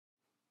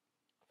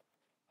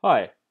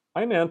Hi,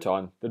 I'm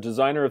Anton, the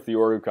designer of the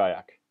Oru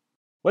Kayak.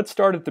 Let's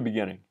start at the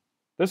beginning.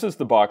 This is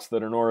the box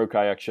that an Oru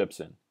Kayak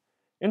ships in.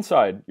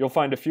 Inside, you'll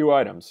find a few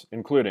items,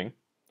 including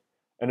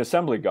an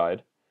assembly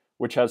guide,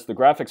 which has the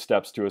graphic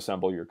steps to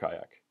assemble your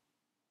kayak,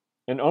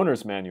 an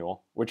owner's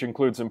manual, which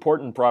includes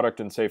important product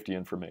and safety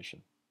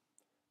information,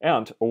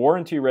 and a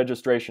warranty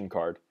registration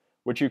card,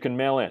 which you can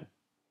mail in.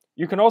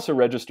 You can also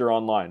register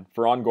online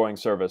for ongoing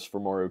service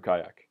from Oru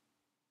Kayak.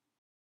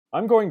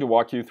 I'm going to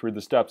walk you through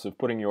the steps of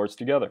putting yours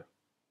together.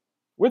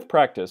 With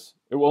practice,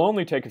 it will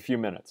only take a few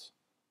minutes,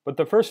 but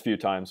the first few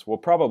times will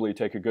probably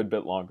take a good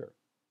bit longer.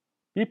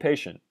 Be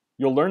patient,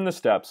 you'll learn the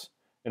steps,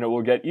 and it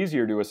will get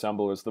easier to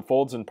assemble as the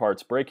folds and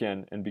parts break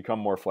in and become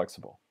more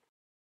flexible.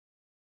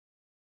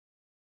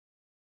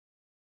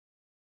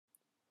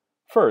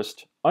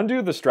 First,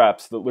 undo the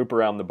straps that loop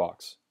around the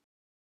box.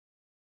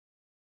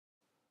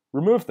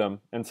 Remove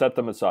them and set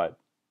them aside.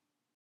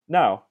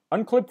 Now,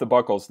 unclip the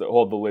buckles that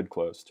hold the lid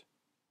closed.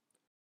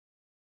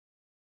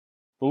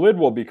 The lid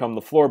will become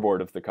the floorboard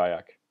of the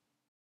kayak.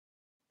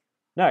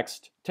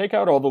 Next, take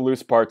out all the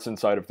loose parts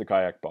inside of the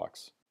kayak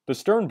box. The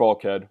stern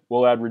bulkhead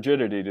will add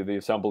rigidity to the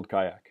assembled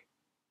kayak.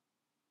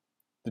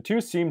 The two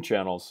seam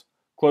channels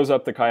close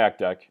up the kayak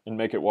deck and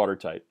make it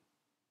watertight.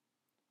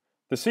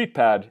 The seat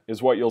pad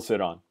is what you'll sit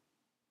on.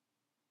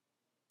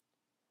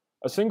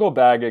 A single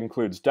bag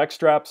includes deck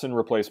straps and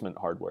replacement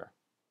hardware.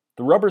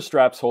 The rubber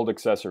straps hold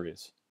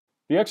accessories.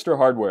 The extra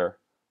hardware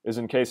is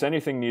in case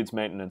anything needs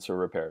maintenance or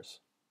repairs.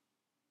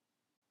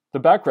 The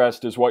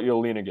backrest is what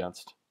you'll lean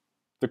against.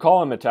 The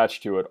column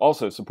attached to it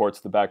also supports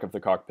the back of the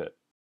cockpit.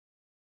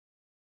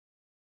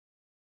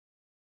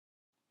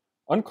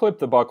 Unclip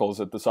the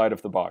buckles at the side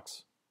of the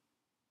box.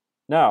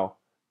 Now,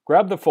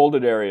 grab the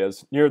folded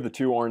areas near the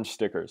two orange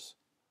stickers.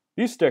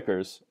 These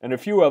stickers, and a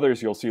few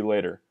others you'll see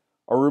later,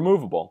 are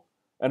removable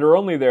and are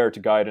only there to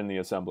guide in the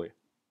assembly.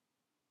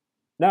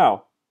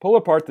 Now, pull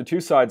apart the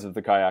two sides of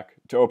the kayak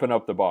to open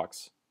up the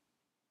box.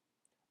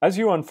 As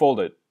you unfold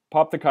it,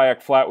 pop the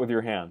kayak flat with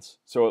your hands,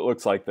 so it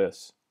looks like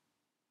this.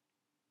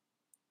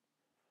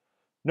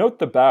 Note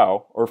the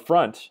bow, or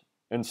front,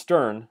 and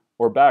stern,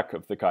 or back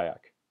of the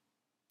kayak.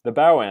 The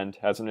bow end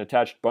has an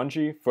attached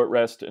bungee,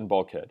 footrest, and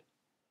bulkhead.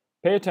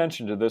 Pay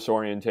attention to this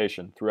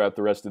orientation throughout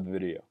the rest of the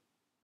video.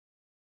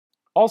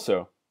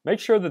 Also, make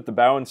sure that the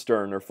bow and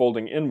stern are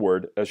folding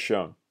inward as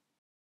shown.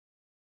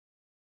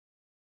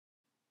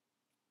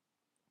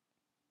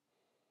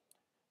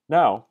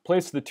 Now,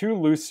 place the two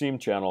loose seam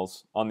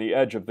channels on the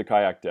edge of the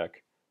kayak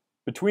deck,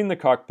 between the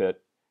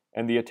cockpit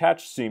and the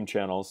attached seam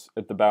channels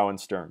at the bow and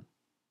stern.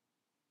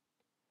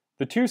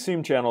 The two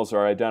seam channels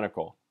are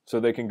identical, so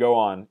they can go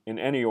on in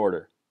any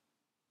order.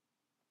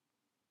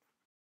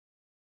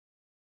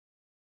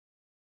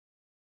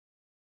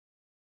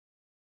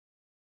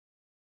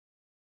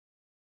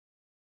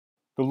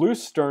 The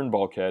loose stern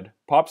bulkhead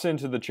pops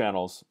into the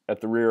channels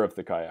at the rear of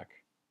the kayak.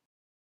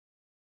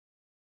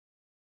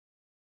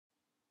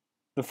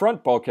 The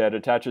front bulkhead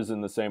attaches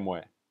in the same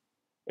way.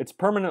 It's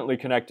permanently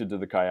connected to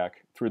the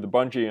kayak through the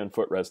bungee and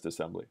footrest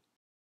assembly.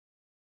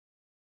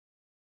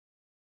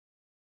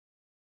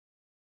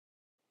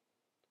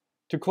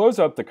 To close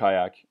up the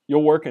kayak,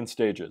 you'll work in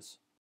stages.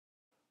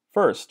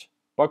 First,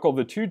 buckle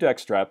the two deck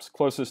straps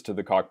closest to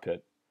the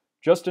cockpit,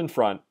 just in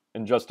front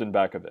and just in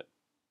back of it.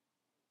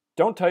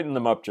 Don't tighten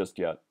them up just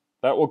yet.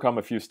 That will come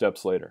a few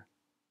steps later.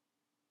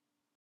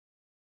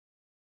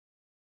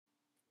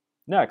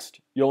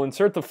 Next, you'll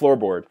insert the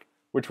floorboard,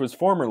 which was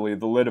formerly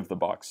the lid of the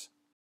box.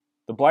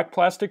 The black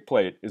plastic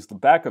plate is the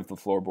back of the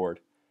floorboard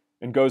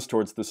and goes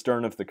towards the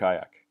stern of the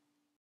kayak.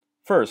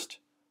 First,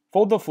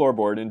 fold the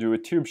floorboard into a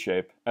tube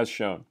shape as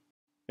shown.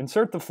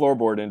 Insert the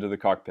floorboard into the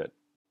cockpit.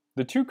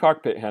 The two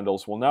cockpit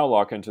handles will now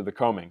lock into the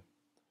coaming,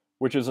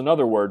 which is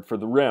another word for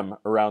the rim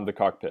around the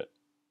cockpit.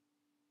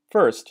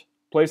 First,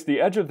 place the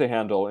edge of the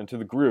handle into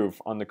the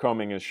groove on the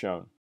coaming as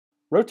shown.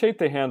 Rotate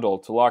the handle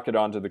to lock it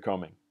onto the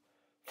coaming.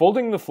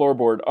 Folding the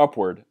floorboard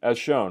upward, as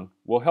shown,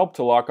 will help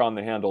to lock on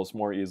the handles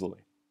more easily.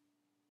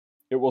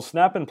 It will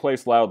snap in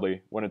place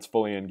loudly when it's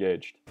fully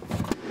engaged.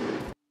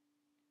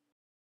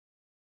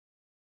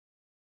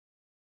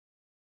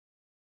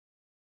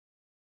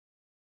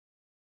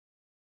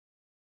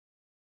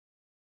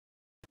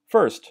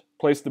 First,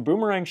 place the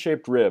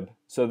boomerang-shaped rib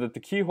so that the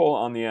keyhole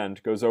on the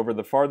end goes over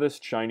the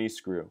farthest shiny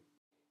screw.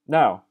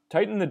 Now,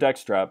 tighten the deck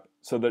strap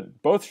so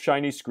that both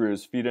shiny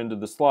screws feed into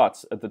the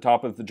slots at the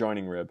top of the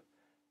joining rib,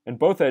 and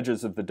both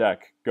edges of the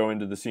deck go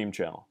into the seam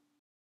channel.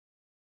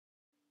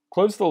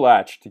 Close the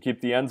latch to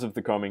keep the ends of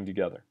the coaming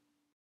together.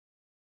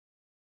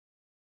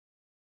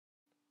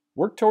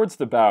 Work towards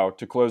the bow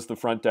to close the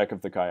front deck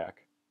of the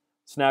kayak.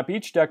 Snap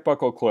each deck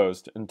buckle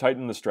closed and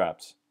tighten the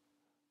straps.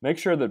 Make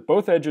sure that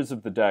both edges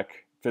of the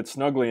deck fit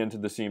snugly into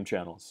the seam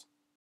channels.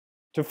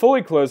 To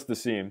fully close the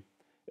seam,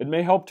 it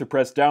may help to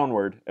press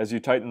downward as you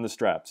tighten the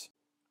straps.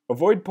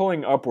 Avoid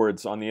pulling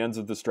upwards on the ends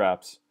of the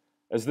straps,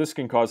 as this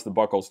can cause the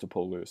buckles to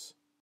pull loose.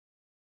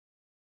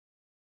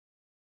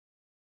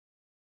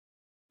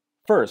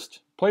 First,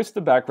 place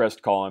the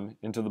backrest column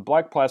into the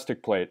black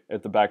plastic plate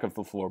at the back of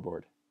the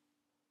floorboard.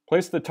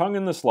 Place the tongue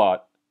in the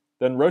slot,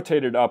 then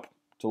rotate it up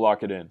to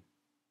lock it in.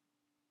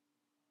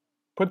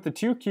 Put the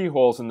 2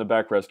 keyholes in the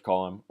backrest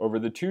column over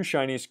the 2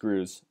 shiny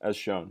screws as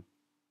shown.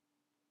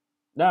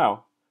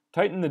 Now,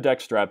 tighten the deck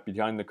strap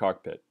behind the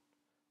cockpit.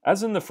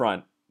 As in the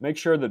front, make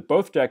sure that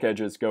both deck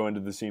edges go into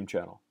the seam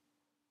channel.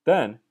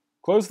 Then,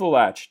 close the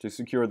latch to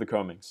secure the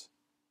coamings.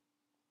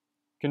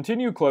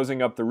 Continue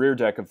closing up the rear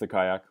deck of the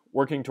kayak,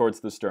 working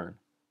towards the stern,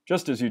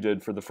 just as you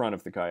did for the front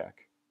of the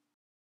kayak.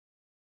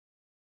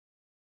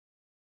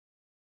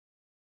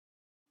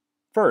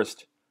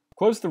 First,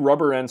 close the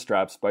rubber end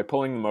straps by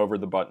pulling them over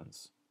the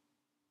buttons.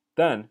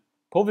 Then,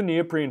 pull the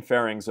neoprene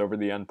fairings over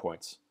the end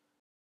points.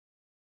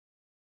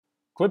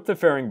 Clip the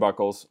fairing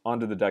buckles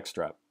onto the deck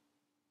strap.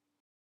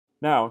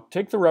 Now,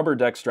 take the rubber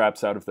deck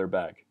straps out of their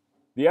bag.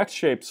 The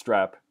X-shaped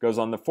strap goes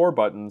on the 4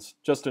 buttons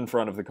just in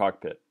front of the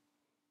cockpit.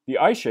 The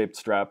I-shaped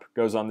strap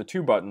goes on the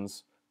 2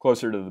 buttons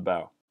closer to the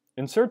bow.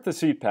 Insert the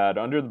seat pad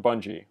under the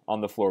bungee on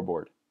the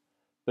floorboard.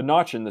 The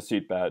notch in the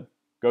seat pad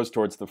goes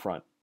towards the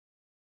front.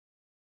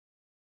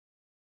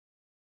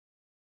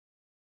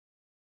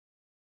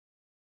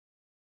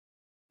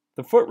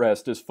 The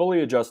footrest is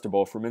fully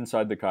adjustable from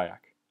inside the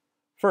kayak.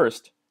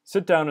 First,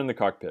 sit down in the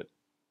cockpit.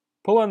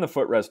 Pull on the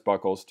footrest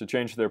buckles to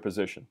change their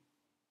position.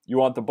 You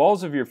want the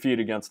balls of your feet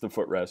against the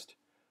footrest,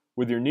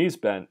 with your knees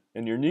bent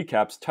and your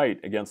kneecaps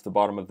tight against the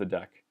bottom of the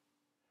deck.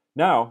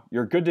 Now,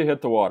 you're good to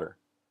hit the water.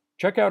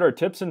 Check out our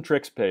tips and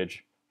tricks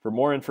page for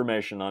more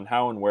information on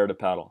how and where to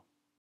paddle.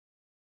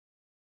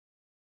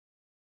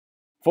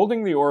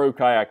 Folding the Oru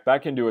kayak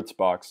back into its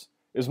box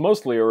is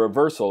mostly a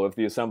reversal of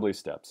the assembly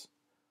steps.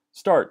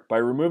 Start by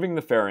removing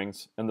the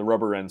fairings and the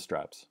rubber end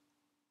straps.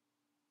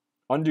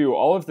 Undo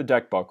all of the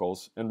deck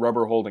buckles and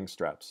rubber holding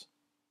straps.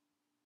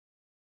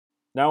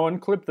 Now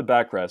unclip the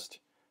backrest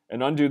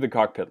and undo the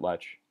cockpit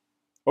latch.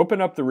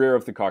 Open up the rear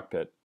of the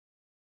cockpit.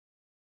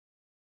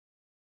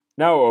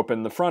 Now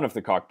open the front of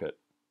the cockpit.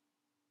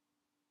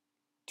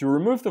 To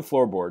remove the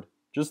floorboard,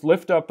 just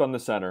lift up on the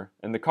center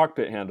and the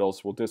cockpit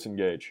handles will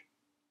disengage.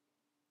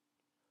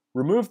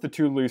 Remove the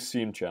 2 loose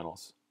seam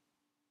channels.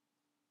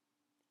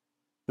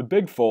 The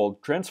big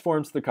fold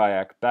transforms the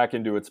kayak back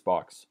into its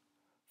box.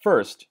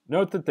 First,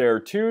 note that there are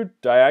 2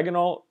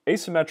 diagonal,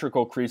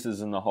 asymmetrical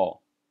creases in the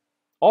hull.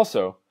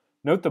 Also,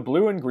 note the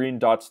blue and green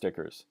dot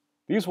stickers.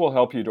 These will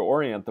help you to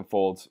orient the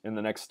folds in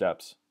the next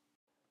steps.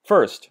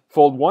 First,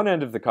 fold one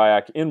end of the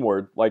kayak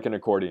inward like an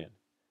accordion.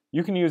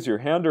 You can use your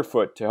hand or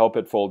foot to help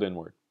it fold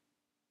inward.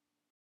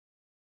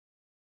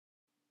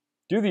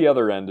 Do the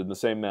other end in the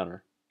same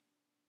manner.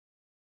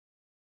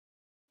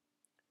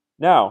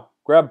 Now,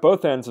 grab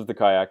both ends of the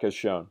kayak as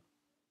shown.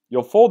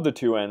 You'll fold the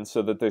 2 ends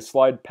so that they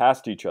slide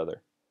past each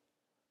other.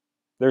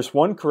 There's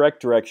one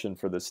correct direction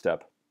for this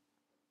step.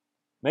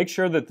 Make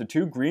sure that the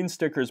 2 green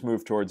stickers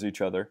move towards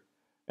each other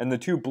and the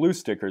 2 blue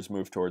stickers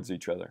move towards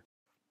each other.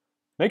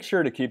 Make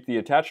sure to keep the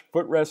attached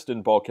footrest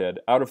and bulkhead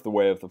out of the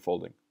way of the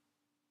folding.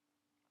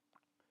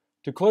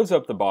 To close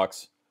up the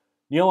box,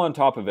 kneel on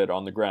top of it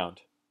on the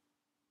ground.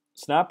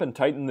 Snap and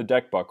tighten the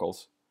deck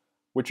buckles,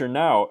 which are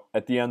now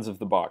at the ends of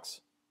the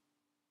box.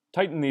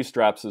 Tighten these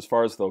straps as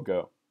far as they'll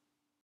go.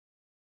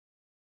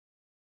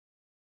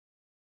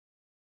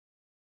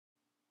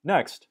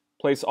 Next,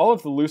 place all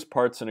of the loose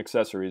parts and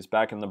accessories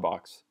back in the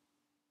box.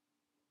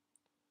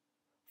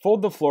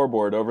 Fold the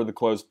floorboard over the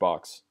closed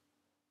box.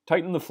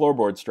 Tighten the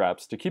floorboard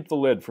straps to keep the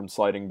lid from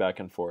sliding back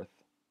and forth.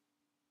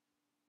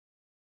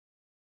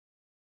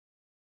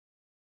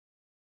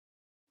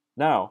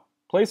 Now,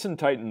 place and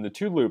tighten the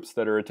 2 loops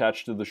that are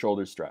attached to the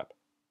shoulder strap.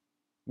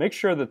 Make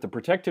sure that the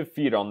protective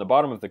feet on the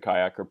bottom of the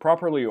kayak are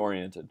properly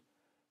oriented,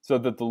 so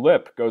that the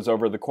lip goes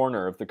over the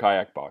corner of the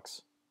kayak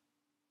box.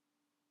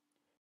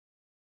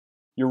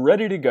 You're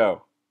ready to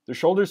go. The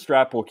shoulder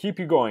strap will keep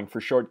you going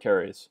for short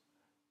carries.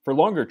 For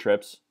longer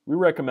trips, we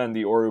recommend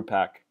the Oru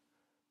pack.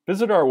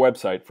 Visit our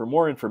website for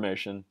more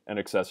information and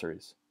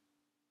accessories.